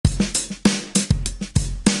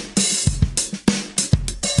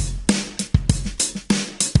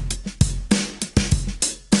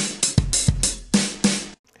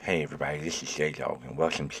Hey everybody, this is J Dog, and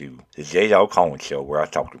welcome to the J Dog Calling Show, where I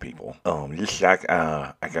talk to people. This is like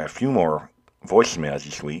I got a few more voicemails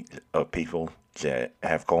this week of people that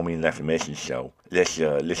have called me and left a message. So let's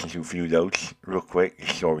listen to a few of those real quick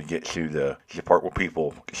before we get to the part where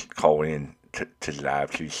people call in to the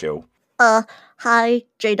live to the show. Hi,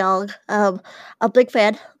 J Dog. A big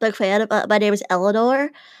fan. My name is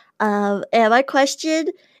Eleanor. And my question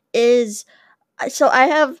is, so I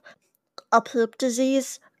have a poop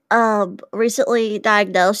disease, recently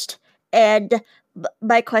diagnosed, and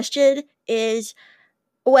my question is,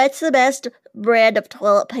 what's the best brand of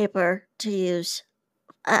toilet paper to use?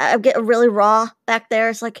 I'm getting really raw back there.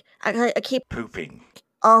 It's like I keep Pooping.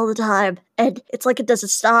 all the time, and it's like it doesn't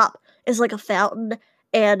stop. It's like a fountain,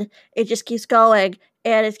 and it just keeps going,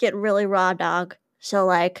 and it's getting really raw, dog. So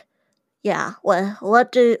like, yeah,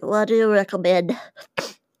 what do you recommend?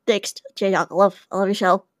 Thanks, J Dog. I love your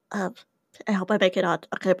show. I hope I make it on.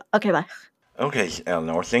 Okay, bye. Okay,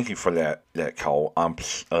 Eleanor, thank you for that call. I'm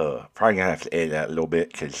probably gonna have to edit that a little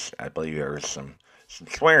bit because I believe there was some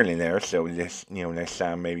swearing in there. So just next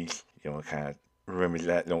time maybe kind of remember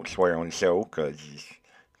that. Don't swear on the show because it's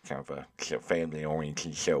kind of a family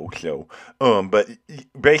oriented show. So but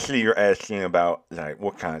basically you're asking about like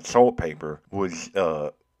what kind of toilet paper would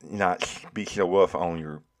not be so rough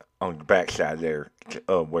on the backside there,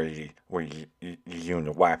 you're doing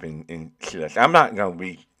the wiping and such. I'm not gonna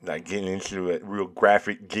be like getting into it real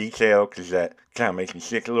graphic detail because that kind of makes me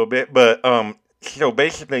sick a little bit. But so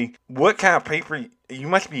basically, what kind of paper? You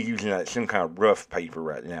must be using like some kind of rough paper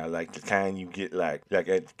right now, like the kind you get like at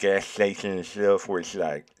the gas station and stuff, where it's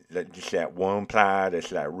like just that one ply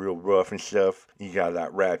that's like real rough and stuff. You gotta like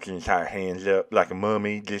wrap your entire hands up like a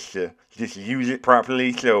mummy just to use it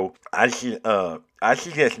properly. So I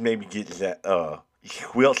suggest maybe get that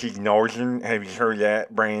Quilts Northern. Have you heard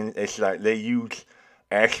that brand? It's like they use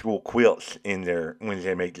actual quilts in there when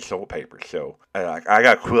they make the toilet paper. So I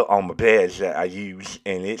got a quilt on my bed that I use,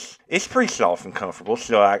 and it's pretty soft and comfortable.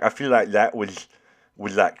 So I feel like that would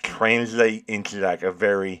like translate into like a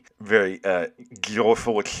very very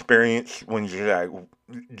joyful experience when you're like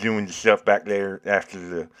doing the stuff back there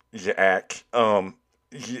after the act.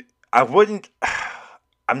 I wouldn't.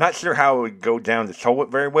 I'm not sure how it would go down the toilet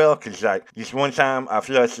very well because like just one time I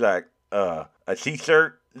flushed like a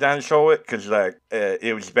t-shirt down the toilet because like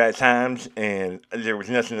it was bad times and there was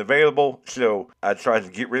nothing available, so I tried to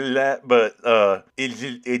get rid of that, but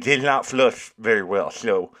it did not flush very well.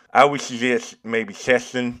 So I would suggest maybe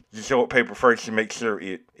testing the toilet paper first to make sure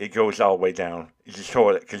it goes all the way down the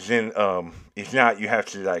toilet, because then if not, you have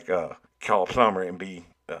to like call a plumber and be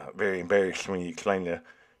very embarrassed when you explain the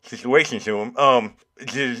situation to them.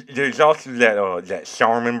 There's also that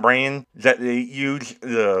Charmin brand that they use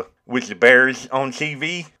with the bears on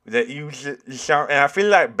TV that use the Charmin, and I feel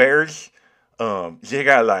like bears they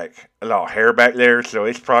got like a lot of hair back there, so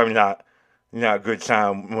it's probably not a good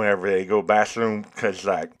time whenever they go bathroom because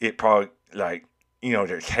like it probably like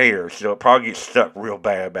there's hair, so it probably gets stuck real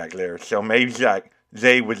bad back there. So maybe like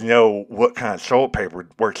they would know what kind of toilet paper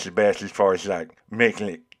works the best as far as like making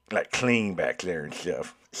it like clean back there and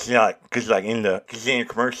stuff. So like, cause in the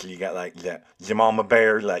commercial you got like the mama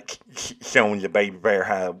bear like showing the baby bear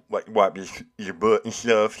how to wipe your butt and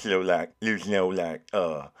stuff. So like there's no like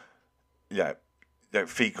that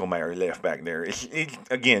fecal matter left back there. It's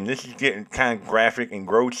again, this is getting kind of graphic and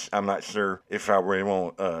gross. I'm not sure if I really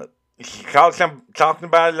want cause I'm talking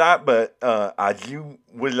about it a lot, but I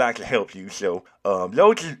would like to help you. So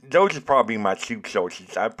those are probably my two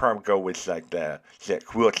choices. I'd probably go with like that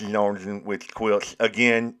Quilts Northern with quilts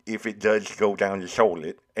again if it does go down the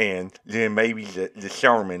toilet, and then maybe the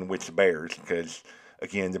Charmin with the bears because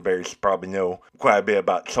again the bears probably know quite a bit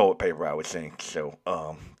about toilet paper, I would think. So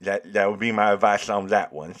that would be my advice on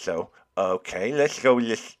that one. So okay, let's go with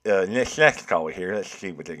this next caller here. Let's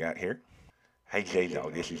see what they got here. Hey J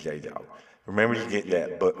Dog, this is J Dog. Remember to get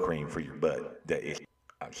that butt cream for your butt.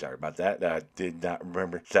 I'm sorry about that. I did not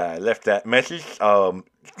remember. So I left that message. Kind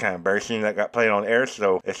of embarrassing that got played on air.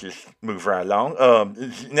 So let's just move right along.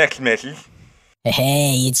 Next message.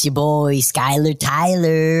 Hey, it's your boy, Skylar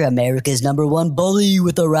Tyler, America's #1 bully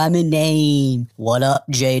with a rhyming name. What up,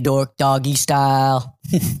 J-Dork Doggy Style?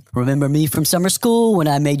 Remember me from summer school when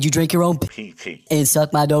I made you drink your own PT and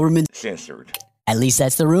suck my Doberman? Censored. At least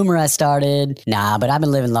that's the rumor I started. Nah, but I've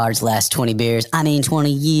been living large the last 20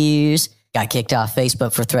 years. Got kicked off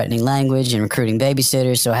Facebook for threatening language and recruiting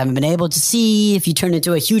babysitters, so I haven't been able to see if you turned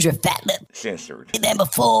into a huger fat lip Censored than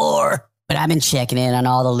before. But I've been checking in on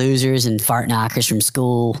all the losers and fart knockers from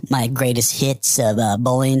school, my greatest hits of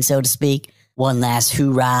bullying, so to speak. One last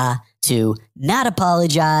hoorah to not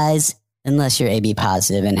apologize Unless you're AB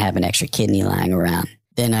positive and have an extra kidney lying around.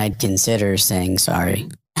 Then I'd consider saying sorry.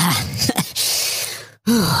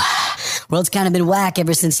 World's kind of been whack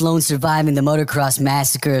ever since Lone surviving the motocross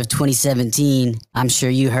massacre of 2017. I'm sure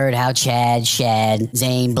you heard how Chad, Shad,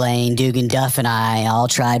 Zane, Blaine, Dugan, Duff, and I all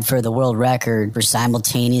tried for the world record for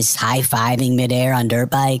simultaneous high-fiving midair on dirt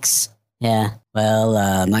bikes. Yeah,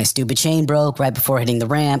 well, my stupid chain broke right before hitting the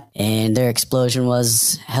ramp, and their explosion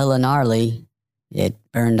was hella gnarly. It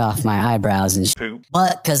burned off my eyebrows and Poop.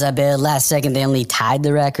 But because I bet last second they only tied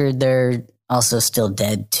the record, they're also still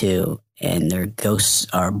dead too. And their ghosts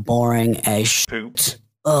are boring as Poop.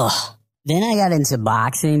 Ugh. Then I got into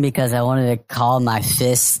boxing because I wanted to call my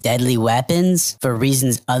fists deadly weapons for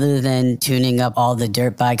reasons other than tuning up all the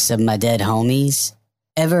dirt bikes of my dead homies.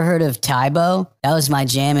 Ever heard of Taibo? That was my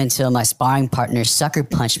jam until my sparring partner sucker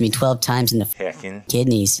punched me 12 times in the Heckin'.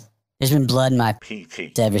 kidneys. There's been blood in my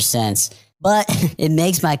PT. ever since. But it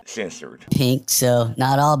makes my Censored. pink, so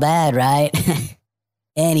not all bad, right?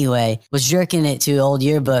 Anyway, was jerking it to old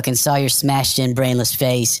yearbook and saw your smashed-in brainless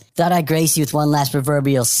face. Thought I'd grace you with one last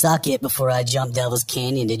proverbial suck it before I jumped Devil's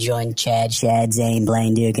Canyon to join Chad, Shad, Zane,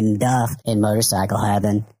 Blaine, Duke, and Duff in motorcycle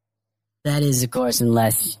heaven. That is, of course,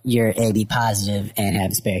 unless you're AB positive and have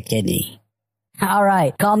a spare kidney. All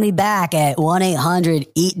right, call me back at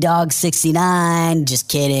 1-800-EAT-DOG-69. Just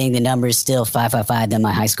kidding, the number is still 555 than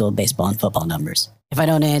my high school baseball and football numbers. If I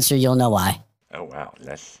don't answer, you'll know why. Oh, wow.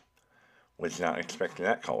 Was not expecting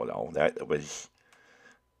that call at all. That was...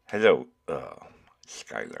 Hello,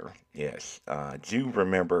 Skylar. Yes. Do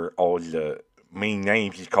remember all the mean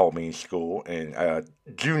names you called me in school, and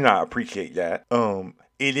do not appreciate that.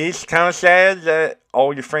 It is kind of sad that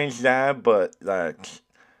all your friends died, but, like...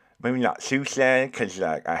 Maybe not too sad, because,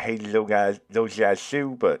 like, I hated those guys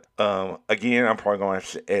too, but, again, I'm probably going to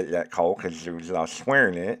have to edit that call, because there was a lot of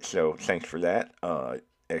swearing in it, so thanks for that,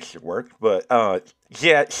 extra work, but,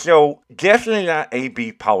 yeah, so, definitely not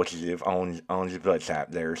AB positive on the blood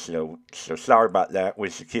type there, so sorry about that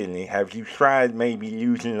with the kidney. Have you tried maybe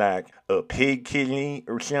using, like, a pig kidney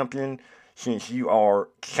or something, since you are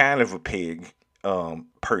kind of a pig,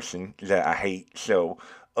 person that I hate, so...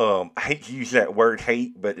 I hate to use that word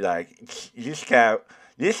hate, but like this guy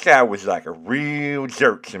was like a real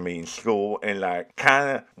jerk to me in school, and like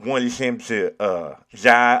kind of wanted him to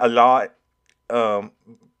die a lot.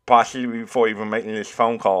 Possibly before even making this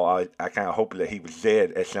phone call, I kind of hoped that he was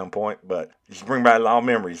dead at some point, but just bring back a lot of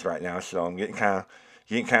memories right now. So I'm getting kind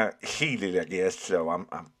of heated, I guess. So I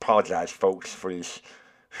apologize, folks, for this.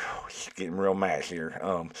 It's getting real mad here.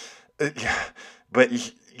 But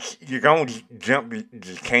you're going to jump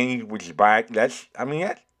the cane with your bike. I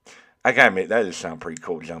gotta admit, that does sound pretty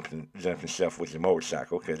cool, jumping stuff with your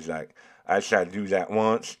motorcycle, because, like, I tried to do that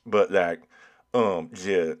once, but, like,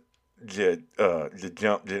 the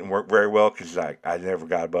jump didn't work very well, because, like, I never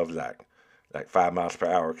got above, like 5 miles per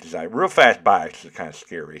hour, because, like, real fast bikes are kind of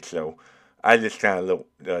scary, so I just kind of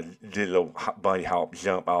did a little bunny hop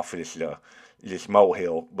jump off of this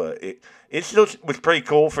molehill, but it still was pretty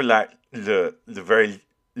cool for, like, the very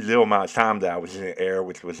little amount of time that I was in the air,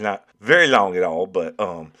 which was not very long at all, but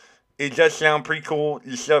it does sound pretty cool,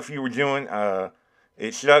 the stuff you were doing.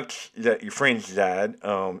 It sucks that your friends died,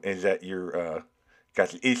 and that you're got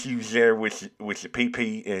the issues there with the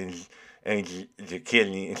PP and the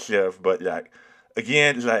kidney and stuff, but like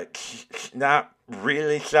again, like not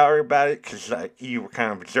really sorry about it, because like you were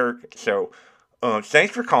kind of a jerk. So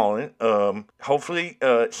thanks for calling. Hopefully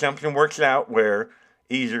something works out where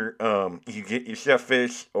either you get your stuff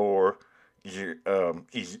fixed or you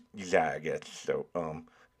die, I guess. So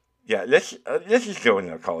yeah, let's just go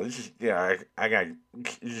into the call. I got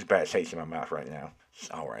bad taste in my mouth right now.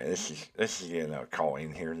 All right, let's just get another call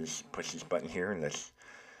in here. Let's push this button here and let's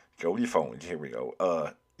go to your phones. Here we go.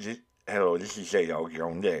 Hello, this is J-Dog. You're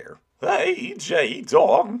on there. Hey,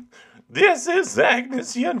 J-Dog. This is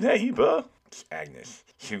Agnes, your neighbor. It's Agnes.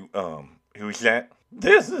 Who's that?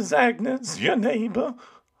 This is Agnes, your neighbor.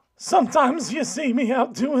 Sometimes you see me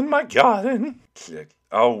out doing my garden.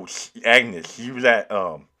 Oh, Agnes, you're that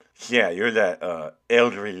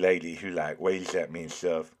elderly lady who like waves at me and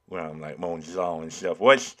stuff when I'm like mowing the lawn and stuff.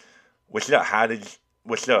 What's up?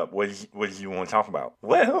 What's up? What did you want to talk about?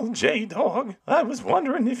 Well, J-Dog, I was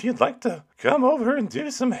wondering if you'd like to come over and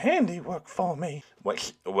do some handiwork for me.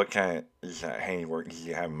 What kind of handiwork do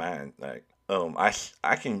you have in mind? Like,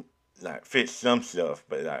 I can like fix some stuff,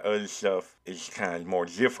 but like other stuff is kind of more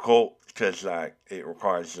difficult because like it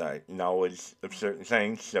requires like knowledge of certain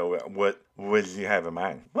things. So what do you have in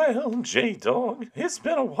mind? Well, J-Dog, it's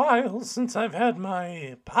been a while since I've had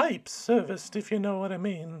my pipes serviced, if you know what I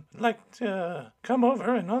mean. I'd like to come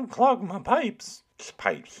over and unclog my pipes.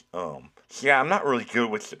 pipes. So yeah, I'm not really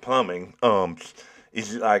good with the plumbing.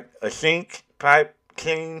 Is it like a sink pipe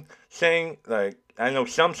clean thing? Like I know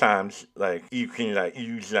sometimes like you can like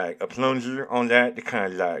use like a plunger on that to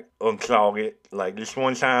kind of like unclog it. Like this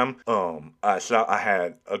one time, I saw I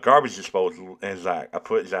had a garbage disposal and like I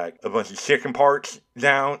put like a bunch of chicken parts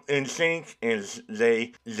down in the sink and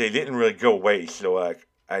they didn't really go away. So like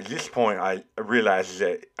at this point, I realized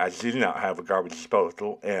that I did not have a garbage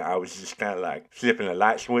disposal, and I was just kind of like flipping a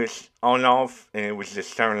light switch on and off, and it was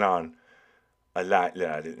just turning on a light that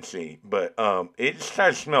I didn't see. But it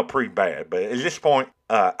started to smell pretty bad. But at this point,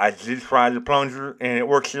 I did try the plunger, and it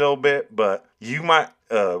works a little bit. But you might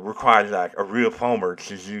require like a real plumber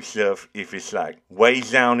to do stuff if it's like way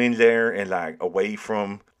down in there and like away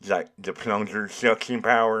from like the plunger suction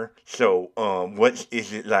power. So what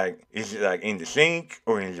is it like? Is it like in the sink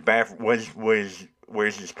or in the bathroom?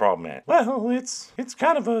 Where's this problem at? Well, it's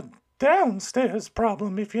kind of a downstairs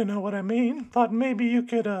problem, if you know what I mean. Thought maybe you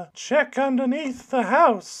could check underneath the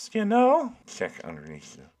house, you know? Check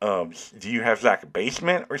underneath the... do you have like a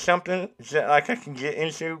basement or something that like I can get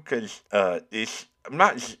into? Cause I'm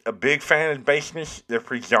not a big fan of basements. They're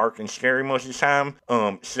pretty dark and scary most of the time.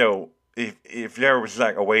 So if there was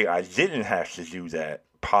like a way I didn't have to do that,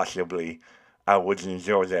 possibly I would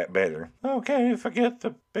enjoy that better. Okay, forget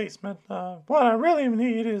the basement. What I really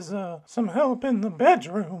need is some help in the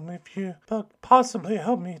bedroom. If you possibly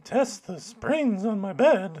help me test the springs on my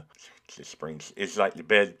bed. The springs. It's like the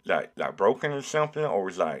bed like broken or something, or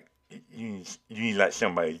it's like you need like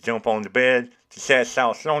somebody jump on the bed to test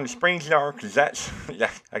how strong the springs are, because I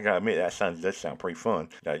gotta admit that sound pretty fun.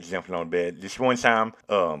 Like jumping on the bed. This one time,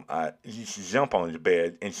 I used to jump on the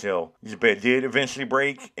bed until the bed did eventually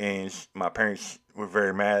break, and my parents were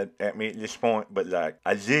very mad at me at this point. But like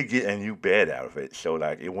I did get a new bed out of it, so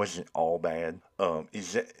like it wasn't all bad. Do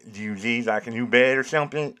you need like a new bed or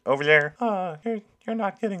something over there? You're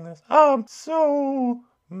not getting this. So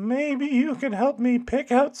maybe you could help me pick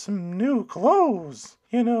out some new clothes.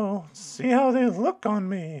 You know, see how they look on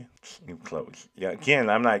me. New clothes. Yeah, again,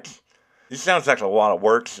 I'm like, this sounds like a lot of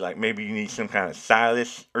work. So like maybe you need some kind of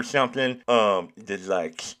stylist or something. That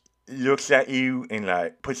like looks at you and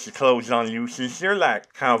like puts the clothes on you. Since you're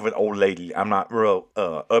like kind of an old lady, I'm not real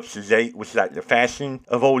up to date with like the fashion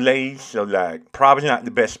of old ladies. So like probably not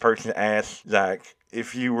the best person to ask. Like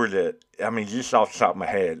if you were to, I mean, just off the top of my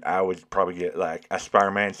head, I would probably get like a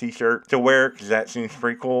Spider-Man t-shirt to wear because that seems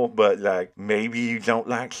pretty cool. But like maybe you don't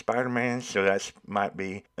like Spider-Man, so that might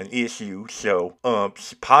be an issue. So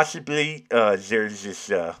possibly there's this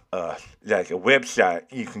like a website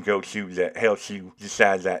you can go to that helps you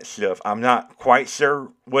decide that stuff. I'm not quite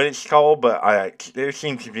sure what it's called, but there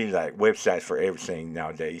seems to be like websites for everything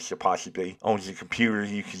nowadays. So possibly on the computer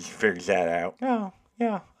you can figure that out. Oh.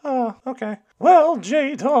 Yeah, okay. Well,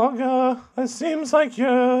 J-Dog, it seems like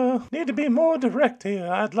you need to be more direct here.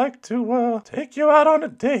 I'd like to, take you out on a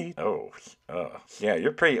date. Oh, yeah,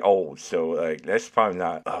 you're pretty old, so, like, that's probably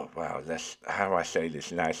not, oh, wow, how do I say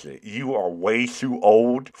this nicely? You are way too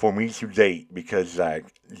old for me to date, because, like,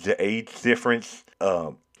 the age difference,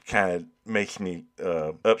 kind of makes me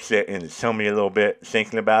upset in the tummy a little bit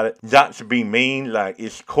thinking about it. Not to be mean, like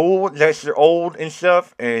it's cool that you're old and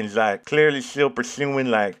stuff and like clearly still pursuing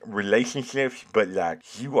like relationships, but like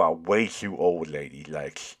you are way too old, lady.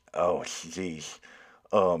 Like, oh jeez.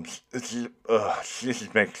 This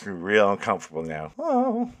is making me real uncomfortable now.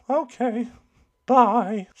 Oh, okay.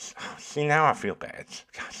 Bye. See, now I feel bad.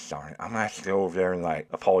 God darn it. I'm gonna have to go over there and, like,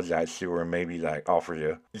 apologize to her and maybe, like, offer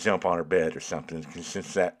to jump on her bed or something. Because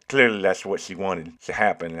since clearly that's what she wanted to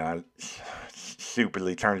happen, and I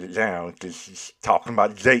stupidly turned it down because she's talking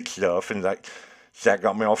about date stuff, and, like, that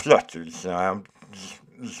got me all flustered. So I'm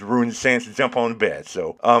just ruined the chance to jump on the bed.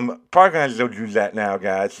 So, probably gonna have to go do that now,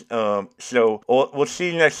 guys. So, we'll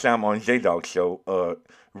see you next time on J-Dog Show.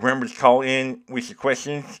 Remember to call in with your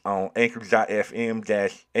questions on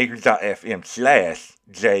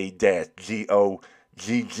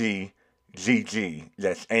anchor.fm-j-goggg.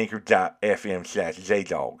 That's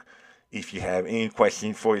anchor.fm/JDog. If you have any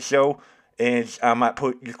questions for the show, and I might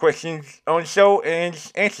put your questions on the show and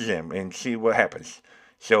answer them and see what happens.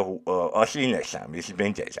 So, I'll see you next time. This has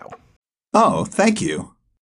been J-Dog. Oh, thank you.